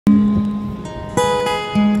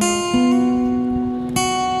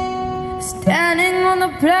the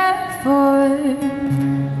platform,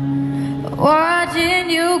 watching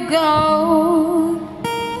you go.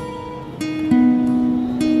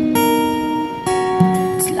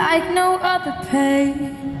 It's like no other pain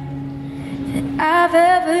that I've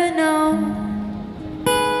ever known.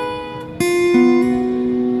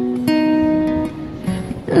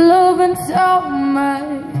 Loving so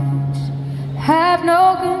much, have no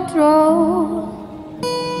control.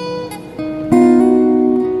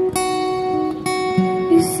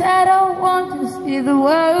 You said I want to see the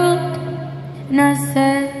world, and I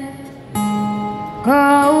said, go.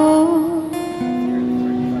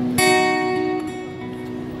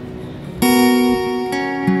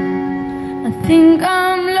 I think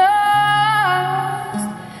I'm lost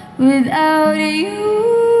without you.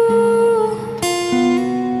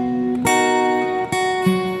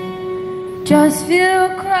 Just feel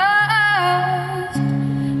crushed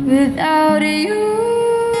without you.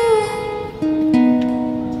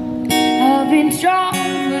 I've been strong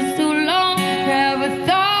for so long, never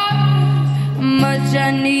thought how much I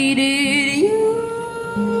needed you.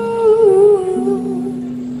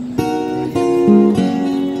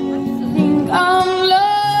 I think I'm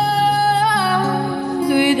lost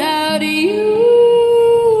without you.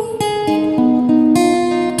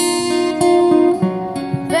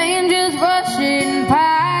 Rushing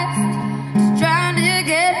past, just trying to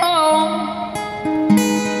get home.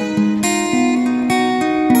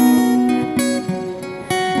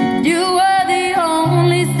 You were the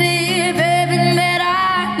only safe haven that I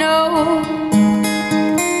know.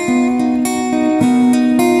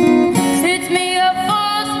 Hits me at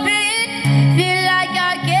full speed, feel like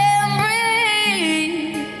I can't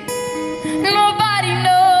breathe. Nobody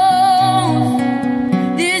knows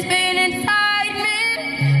this pain inside me.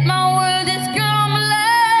 My world is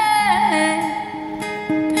crumbling.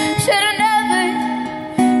 Should've never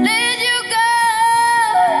let you go.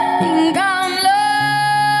 Think I'm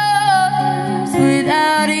lost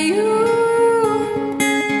without you.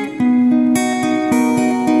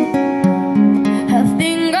 I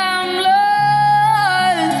think I'm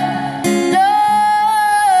lost,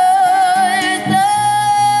 lost,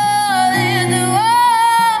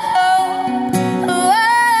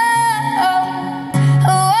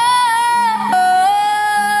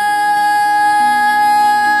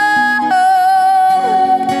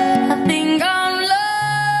 I think I'm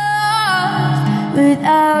lost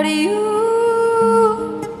without you.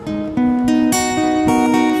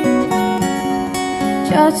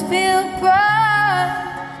 Just feel crushed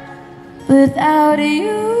without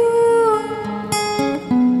you.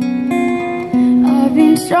 I've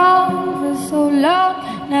been strong for so long,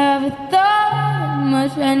 never thought how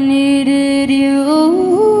much I needed you.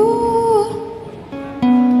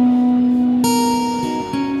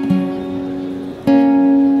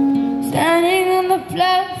 Standing on the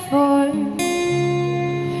platform,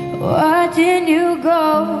 watching you go.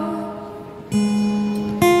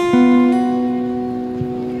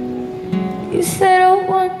 You said I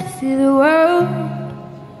want to see the world,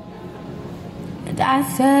 and I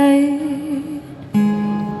said,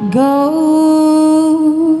 go.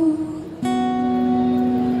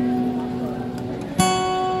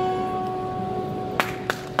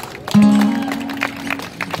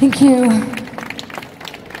 Thank you.